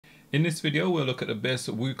In this video, we'll look at the best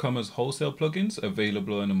WooCommerce wholesale plugins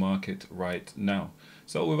available on the market right now.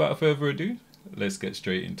 So without further ado, let's get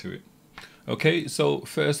straight into it. Okay, so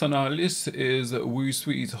first on our list is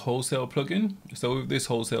WooSweeties wholesale plugin. So with this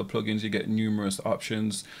wholesale plugins, you get numerous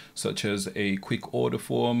options such as a quick order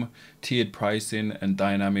form, tiered pricing and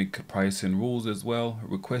dynamic pricing rules as well,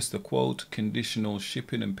 request a quote, conditional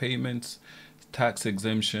shipping and payments, tax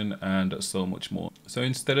exemption, and so much more. So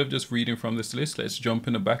instead of just reading from this list, let's jump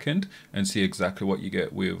in the back end and see exactly what you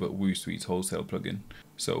get with WooSweeties wholesale plugin.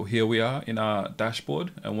 So here we are in our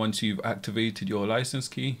dashboard, and once you've activated your license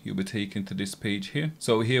key, you'll be taken to this page here.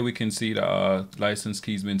 So here we can see that our license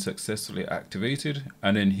key has been successfully activated,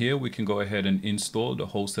 and then here we can go ahead and install the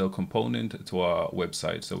wholesale component to our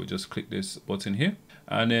website. So we just click this button here,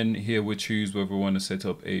 and then here we choose whether we want to set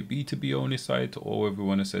up a B2B only site or whether we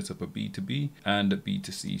want to set up a B2B and a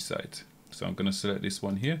B2C site. So I'm going to select this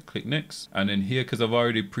one here, click next, and then here, because I've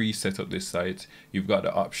already pre-set up this site, you've got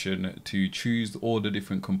the option to choose all the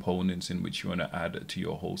different components in which you want to add to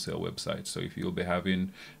your wholesale website. So if you'll be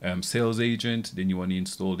having sales agent, then you want to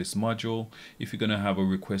install this module. If you're going to have a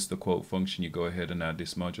request a quote function, you go ahead and add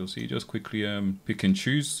this module. So you just quickly pick and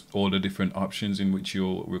choose all the different options in which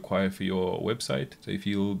you'll require for your website. So if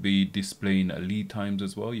you'll be displaying lead times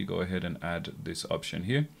as well, you go ahead and add this option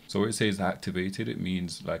here. So where it says activated, it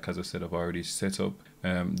means, like as I said, I've already set up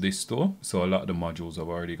this store. So a lot of the modules, I've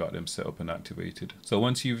already got them set up and activated. So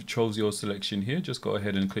once you've chose your selection here, just go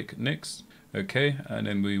ahead and click next. Okay, and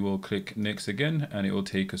then we will click next again, and it will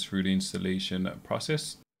take us through the installation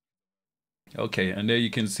process. Okay, and there you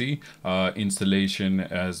can see our installation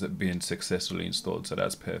has been successfully installed. So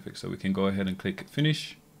that's perfect. So we can go ahead and click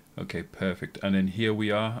finish. Okay, perfect. And then here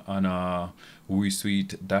we are on our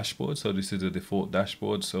WooSuite dashboard. So this is the default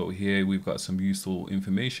dashboard. So here we've got some useful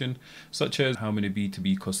information such as how many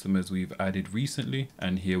B2B customers we've added recently.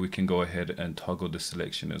 And here we can go ahead and toggle the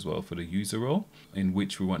selection as well for the user role in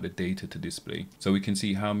which we want the data to display. So we can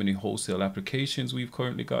see how many wholesale applications we've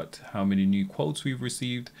currently got, how many new quotes we've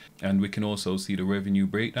received, and we can also see the revenue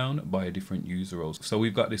breakdown by different user roles. So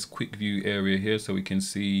we've got this quick view area here, so we can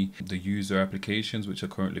see the user applications which are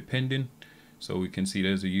currently pending. So we can see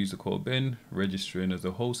there's a user called Ben registering as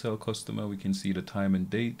a wholesale customer. We can see the time and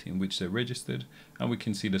date in which they're registered, and we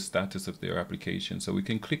can see the status of their application. So we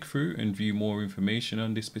can click through and view more information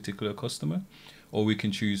on this particular customer, or we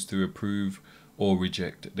can choose to approve or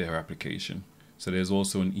reject their application. So there's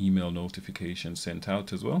also an email notification sent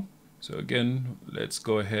out as well. So again, let's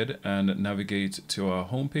go ahead and navigate to our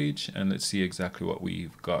homepage, and let's see exactly what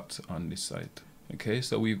we've got on this site. Okay,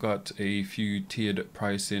 so we've got a few tiered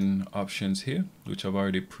pricing options here, which I've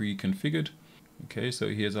already pre-configured. Okay, so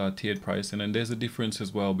here's our tiered pricing, and there's a difference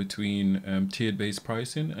as well between tiered-based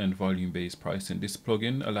pricing and volume-based pricing. This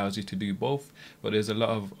plugin allows you to do both, but there's a lot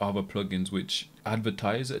of other plugins which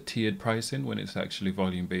advertise tiered pricing when it's actually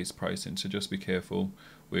volume-based pricing, so just be careful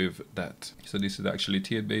with that. So this is actually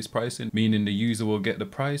tiered-based pricing, meaning the user will get the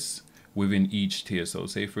price within each tier. So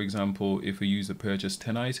say for example, if a user purchased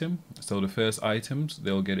 10 items, so the first items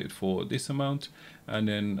they'll get it for this amount, and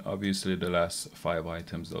then obviously the last 5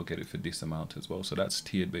 items they'll get it for this amount as well. So that's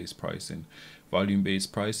tiered based pricing. Volume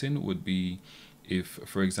based pricing would be if,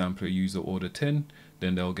 for example, a user order 10,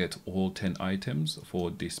 then they'll get all 10 items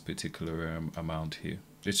for this particular amount here.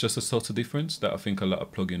 It's just a subtle difference that I think a lot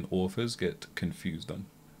of plugin authors get confused on.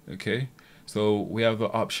 Okay, so we have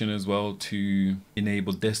the option as well to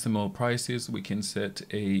enable decimal prices. We can set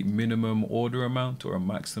a minimum order amount or a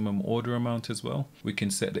maximum order amount as well. We can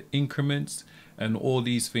set the increments, and all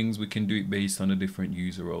these things we can do it based on a different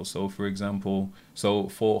user role. So for example, so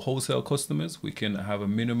for wholesale customers, we can have a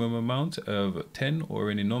minimum amount of 10 or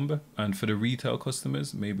any number. And for the retail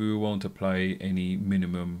customers, maybe we won't apply any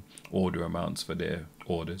minimum order amounts for their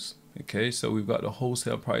orders. Okay, so we've got the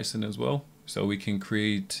wholesale pricing as well. So we can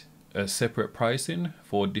create a separate pricing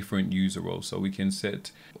for different user roles. So we can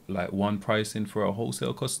set like one pricing for our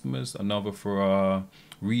wholesale customers, another for our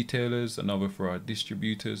retailers, another for our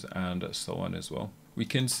distributors, and so on as well. We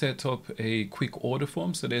can set up a quick order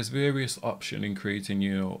form. So there's various options in creating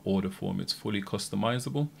your order form. It's fully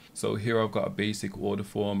customizable. So here I've got a basic order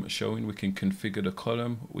form showing. We can configure the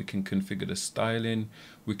column, we can configure the styling,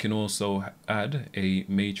 we can also add a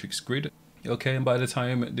matrix grid. Okay, and by the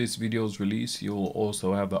time this video is released, you'll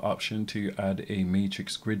also have the option to add a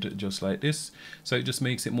matrix grid just like this. So it just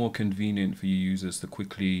makes it more convenient for your users to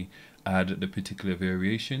quickly add the particular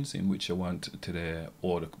variations in which they want to their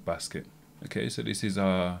order basket. Okay, so this is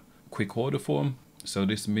our quick order form. So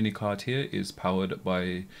this mini cart here is powered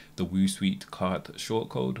by the WooSuite cart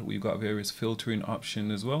shortcode. We've got various filtering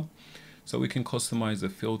options as well. So we can customize the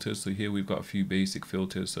filters. So here we've got a few basic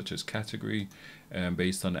filters such as category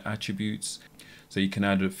based on the attributes. So you can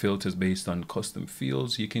add filters based on custom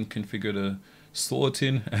fields. You can configure the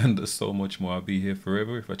sorting and so much more. I'll be here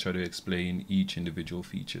forever if I try to explain each individual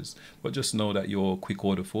features, but just know that your quick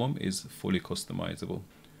order form is fully customizable.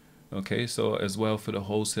 Okay, so as well for the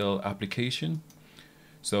wholesale application,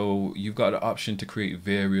 so you've got the option to create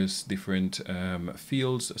various different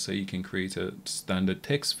fields. So you can create a standard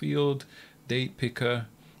text field, date picker,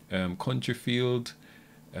 country field,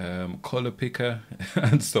 color picker,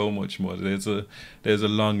 and so much more. There's a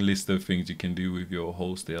long list of things you can do with your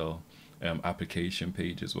wholesale application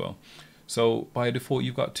page as well. So by default,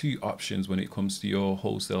 you've got two options when it comes to your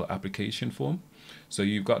wholesale application form. So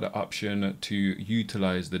you've got the option to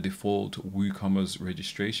utilize the default WooCommerce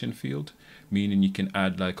registration field, meaning you can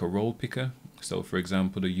add like a role picker. So for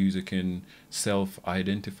example, the user can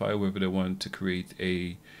self-identify whether they want to create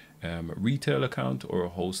a retail account or a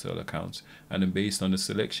wholesale account. And then based on the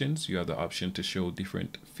selections, you have the option to show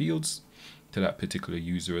different fields to that particular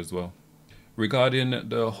user as well. Regarding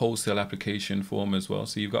the wholesale application form as well,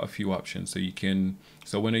 so you've got a few options.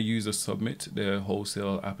 So when a user submits their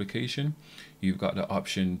wholesale application, you've got the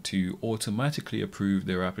option to automatically approve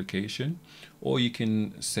their application, or you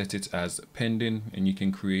can set it as pending, and you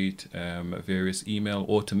can create various email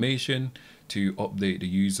automation to update the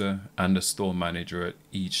user and the store manager at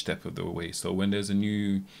each step of the way. So when there's a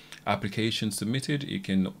new application submitted, you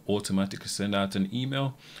can automatically send out an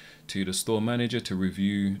email to the store manager to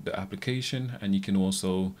review the application, and you can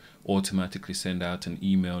also automatically send out an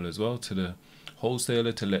email as well to the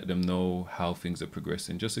wholesaler to let them know how things are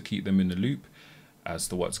progressing, just to keep them in the loop as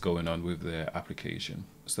to what's going on with their application.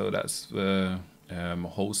 So that's the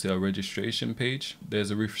wholesale registration page.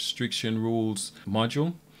 There's a restriction rules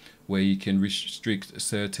module where you can restrict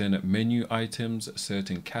certain menu items,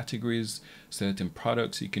 certain categories, certain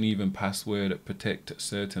products. You can even password protect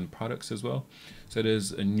certain products as well. So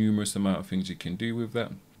there's a numerous amount of things you can do with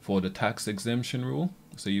that. For the tax exemption rule,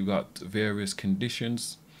 so you've got various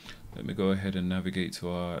conditions. Let me go ahead and navigate to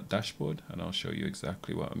our dashboard and I'll show you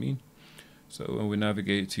exactly what I mean. So when we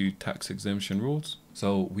navigate to tax exemption rules,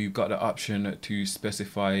 so we've got the option to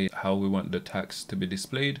specify how we want the tax to be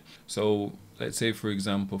displayed. So let's say, for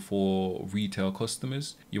example, for retail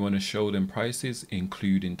customers, you want to show them prices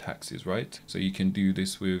including taxes, right? So you can do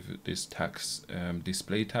this with this tax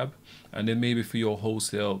display tab. And then maybe for your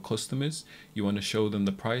wholesale customers, you want to show them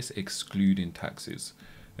the price excluding taxes.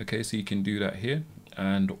 Okay, so you can do that here.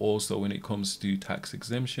 And also when it comes to tax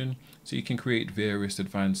exemption, so you can create various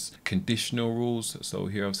advanced conditional rules. So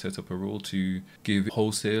here I've set up a rule to give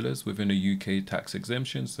wholesalers within a UK tax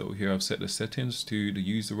exemption. So here I've set the settings to the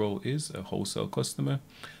user role is a wholesale customer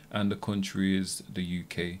and the country is the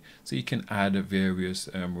UK. So you can add various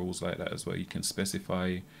rules like that as well. You can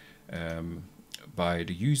specify by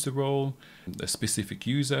the user role, a specific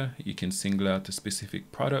user, you can single out a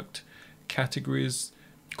specific product, categories,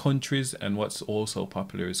 countries, and what's also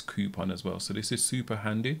popular is coupon as well. So this is super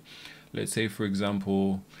handy. Let's say, for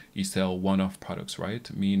example, you sell one-off products, right?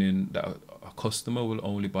 Meaning that a customer will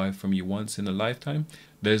only buy from you once in a lifetime.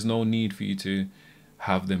 There's no need for you to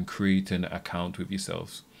have them create an account with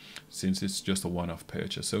yourselves, since it's just a one-off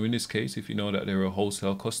purchase. So in this case, if you know that they're a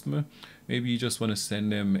wholesale customer, maybe you just want to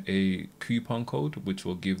send them a coupon code which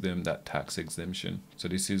will give them that tax exemption. So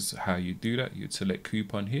this is how you do that. You'd select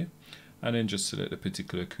coupon here and then just select a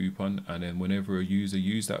particular coupon, and then whenever a user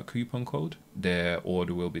uses that coupon code, their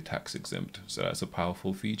order will be tax exempt. So that's a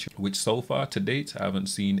powerful feature, which so far to date I haven't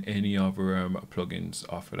seen any other plugins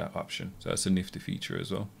offer that option. So that's a nifty feature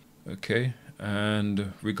as well. Okay,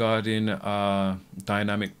 and regarding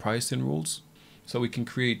dynamic pricing rules, so we can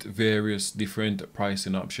create various different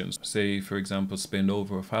pricing options. Say, for example, spend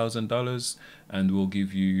over $1,000 and we'll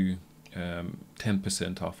give you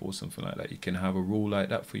 10% off or something like that. You can have a rule like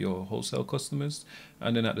that for your wholesale customers,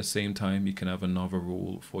 and then at the same time you can have another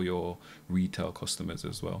rule for your retail customers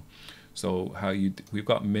as well. So we've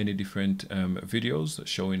got many different videos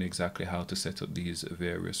showing exactly how to set up these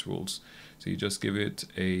various rules. So you just give it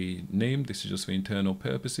a name. This is just for internal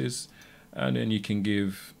purposes, and then you can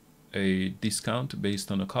give a discount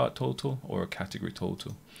based on a cart total or a category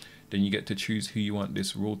total. Then you get to choose who you want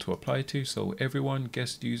this rule to apply to. So everyone,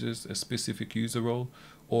 guest users, a specific user role,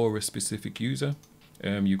 or a specific user.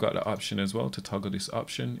 You've got the option as well to toggle this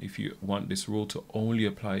option. If you want this rule to only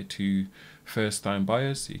apply to first-time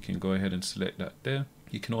buyers, you can go ahead and select that there.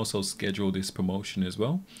 You can also schedule this promotion as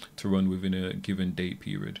well to run within a given date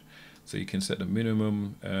period. So you can set the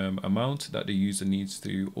minimum amount that the user needs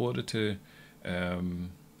to order to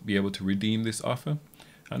be able to redeem this offer.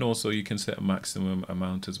 And also you can set a maximum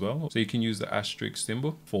amount as well. So you can use the asterisk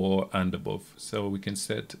symbol for and above. So we can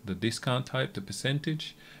set the discount type, the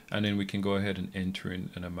percentage, and then we can go ahead and enter in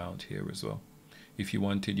an amount here as well. If you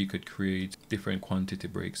wanted, you could create different quantity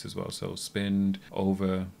breaks as well. So spend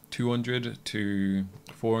over $200 to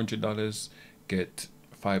 $400, get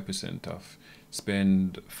 5% off.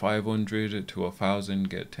 Spend 500 to 1,000,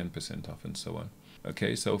 get 10% off, and so on.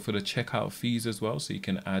 Okay, so for the checkout fees as well, so you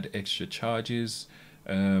can add extra charges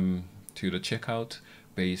to the checkout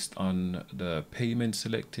based on the payment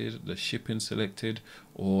selected, the shipping selected,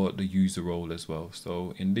 or the user role as well.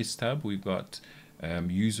 So in this tab, we've got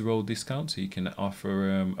user role discount, so you can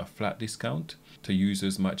offer a flat discount to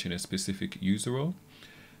users matching a specific user role.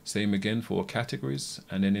 Same again for categories.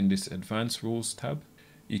 And then in this advanced rules tab,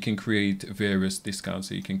 you can create various discounts.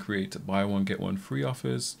 So you can create buy one get one free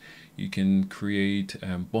offers. You can create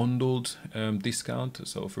bundled discount.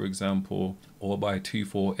 So for example, or buy two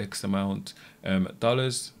for X amount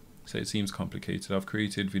dollars. So it seems complicated. I've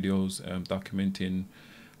created videos documenting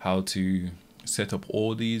how to set up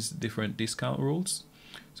all these different discount rules.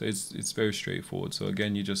 So it's very straightforward. So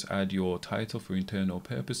again, you just add your title for internal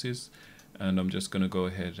purposes. And I'm just going to go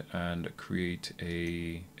ahead and create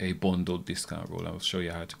a bundled discount rule. I'll show you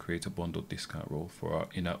how to create a bundled discount rule for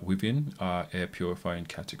within our air purifying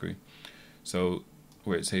category. So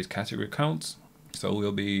where it says category counts, so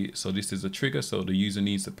this is a trigger. So the user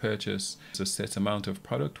needs to purchase a set amount of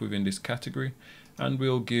product within this category, and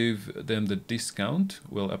we'll give them the discount.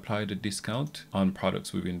 We'll apply the discount on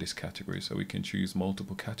products within this category. So we can choose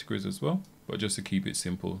multiple categories as well. But just to keep it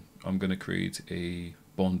simple, I'm going to create a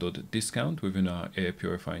bundled discount within our air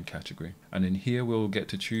purifying category. And in here, we'll get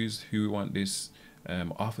to choose who we want this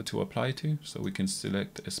offer to apply to. So we can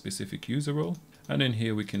select a specific user role. And then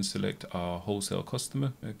here we can select our wholesale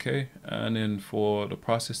customer. Okay. And then for the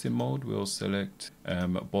processing mode, we'll select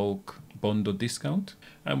bulk bundle discount,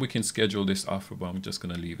 and we can schedule this offer, but I'm just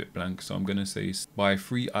going to leave it blank. So I'm going to say buy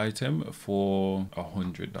free item for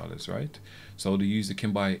 $100, right? So the user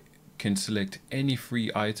can select any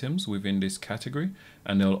free items within this category,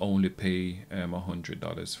 and they'll only pay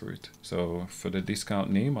 $100 for it. So for the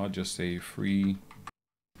discount name, I'll just say free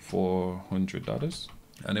for $100,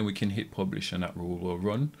 and then we can hit publish, and that rule will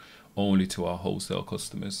run only to our wholesale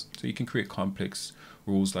customers. So you can create complex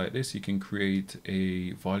rules like this. You can create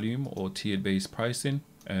a volume or tiered based pricing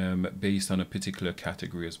based on a particular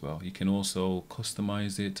category as well. You can also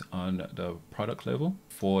customize it on the product level.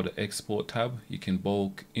 For the export tab, you can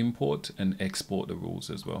bulk import and export the rules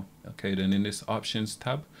as well. Okay, then in this options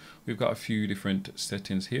tab, we've got a few different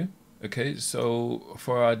settings here. Okay, so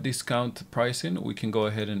for our discount pricing, we can go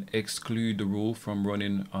ahead and exclude the rule from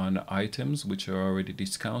running on items which are already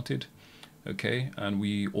discounted. Okay, and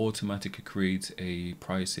we automatically create a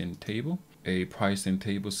pricing table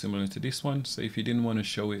similar to this one. So if you didn't want to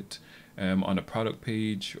show it on a product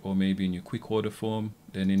page or maybe in your quick order form,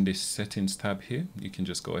 then in this settings tab here, you can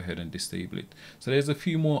just go ahead and disable it. So there's a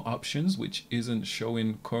few more options which isn't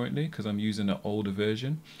showing currently because I'm using the older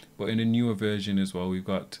version, but in a newer version as well, we've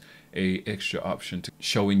got a extra option to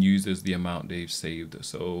showing users the amount they've saved.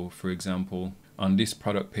 So for example, on this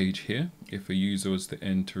product page here, if a user was to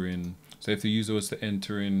enter in, so if the user was to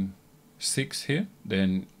enter in 6 here,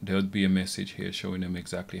 then there would be a message here showing them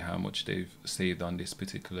exactly how much they've saved on this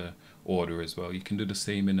particular order as well. You can do the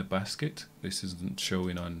same in the basket. This isn't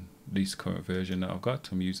showing on this current version that I've got.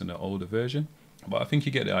 I'm using the older version, but I think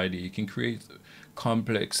you get the idea. You can create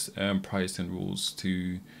complex pricing rules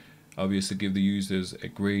to obviously give the users a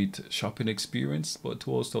great shopping experience, but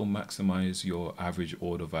to also maximize your average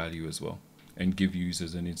order value as well and give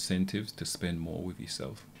users an incentive to spend more with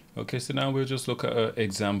yourself. Okay, so now we'll just look at an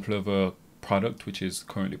example of a product which is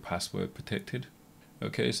currently password protected.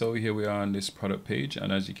 Okay, so here we are on this product page,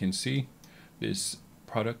 and as you can see, this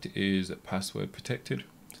product is password protected.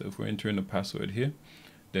 So if we're entering the password here,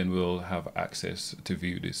 then we'll have access to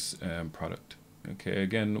view this product. Okay,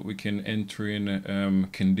 again, we can enter in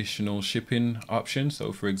conditional shipping options.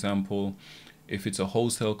 So for example, if it's a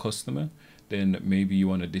wholesale customer, then maybe you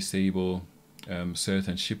want to disable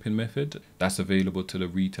certain shipping method that's available to the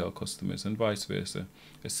retail customers, and vice versa.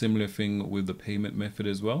 A similar thing with the payment method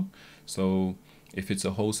as well. So if it's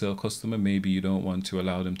a wholesale customer, maybe you don't want to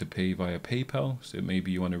allow them to pay via PayPal. So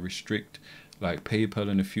maybe you want to restrict like PayPal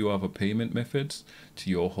and a few other payment methods to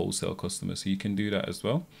your wholesale customers. So you can do that as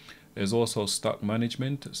well. There's also stock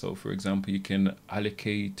management. So for example, you can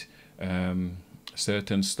allocate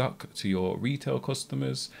certain stock to your retail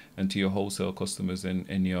customers and to your wholesale customers and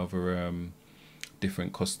any other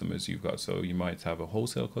different customers you've got. So you might have a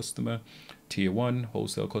wholesale customer, tier 1,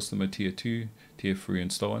 wholesale customer, tier 2, tier 3,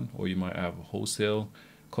 and so on. Or you might have a wholesale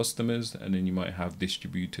customers, and then you might have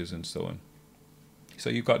distributors and so on. So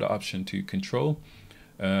you've got the option to control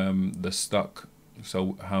the stock,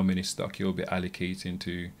 so how many stock you'll be allocating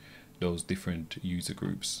to those different user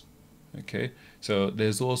groups. Okay, so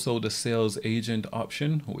there's also the sales agent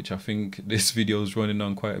option, which I think this video is running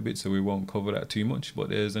on quite a bit, so we won't cover that too much, but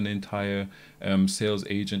there's an entire sales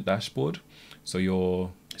agent dashboard. So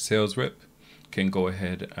your sales rep can go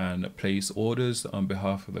ahead and place orders on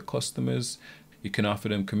behalf of the customers. You can offer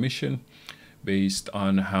them commission based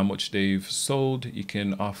on how much they've sold. You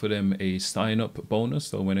can offer them a sign-up bonus,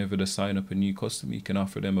 so whenever they sign up a new customer, you can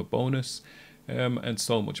offer them a bonus, and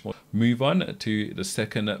so much more. Move on to the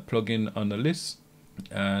second plugin on the list,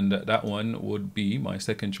 and that one would be, my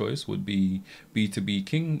second choice would be B2B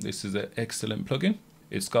King. This is an excellent plugin.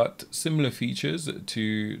 It's got similar features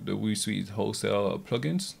to the WooSweeties Wholesale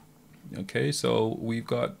plugins. Okay, so we've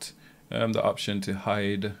got the option to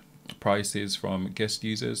hide prices from guest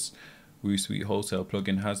users. WooSweeties Wholesale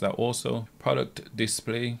plugin has that also. Product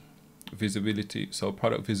display visibility, so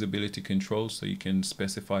product visibility control, so you can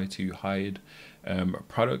specify to hide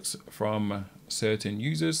products from certain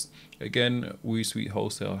users. Again, WooSweeties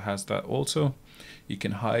Wholesale has that also. You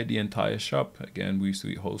can hide the entire shop. Again,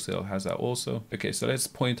 WooSweeties Wholesale has that also. Okay, so let's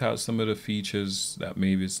point out some of the features that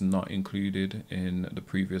maybe is not included in the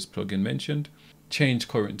previous plugin mentioned. Change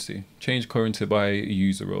currency by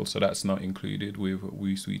user role, so that's not included with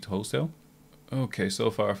WooSweeties Wholesale. Okay, so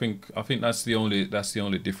far I think that's the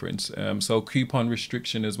only difference. So coupon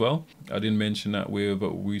restriction as well. I didn't mention that with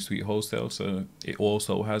WooSweeties Wholesale, so it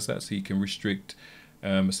also has that, so you can restrict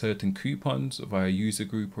certain coupons via user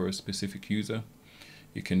group or a specific user.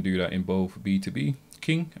 You can do that in both B2B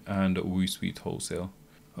King and WooSweeties Wholesale.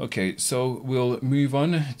 Okay, so we'll move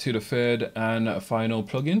on to the third and final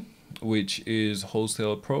plugin, which is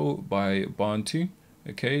Wholesale Pro by Ubuntu.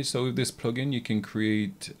 Okay, so with this plugin, you can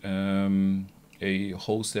create a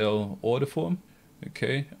wholesale order form.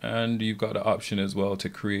 Okay, and you've got the option as well to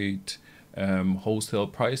create wholesale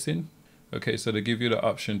pricing. Okay, so they give you the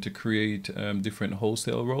option to create different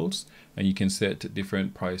wholesale roles, and you can set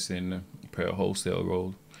different pricing per wholesale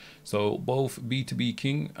role. So both B2B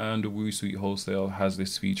King and WooSweeties Wholesale has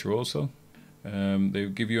this feature also. They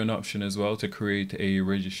give you an option as well to create a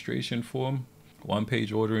registration form,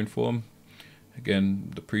 one-page ordering form.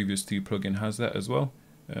 Again, the previous two plugin has that as well.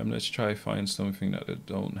 Let's try find something that they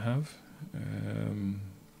don't have.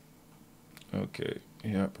 Okay,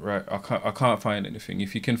 yeah, right. I can't find anything.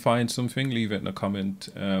 If you can find something, leave it in the comment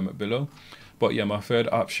below. But yeah, my third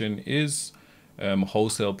option is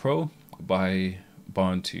Wholesale Pro by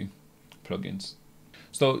Ubuntu plugins.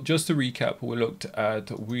 So just to recap, we looked at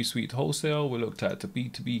WooSweeties Wholesale, we looked at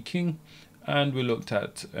B2B King, and we looked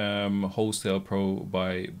at Wholesale Pro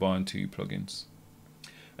by Ubuntu plugins.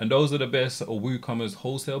 And those are the best WooCommerce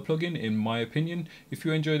Wholesale plugin in my opinion. If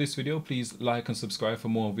you enjoyed this video, please like and subscribe for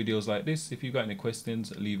more videos like this. If you've got any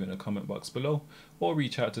questions, leave it in the comment box below or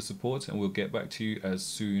reach out to support and we'll get back to you as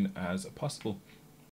soon as possible.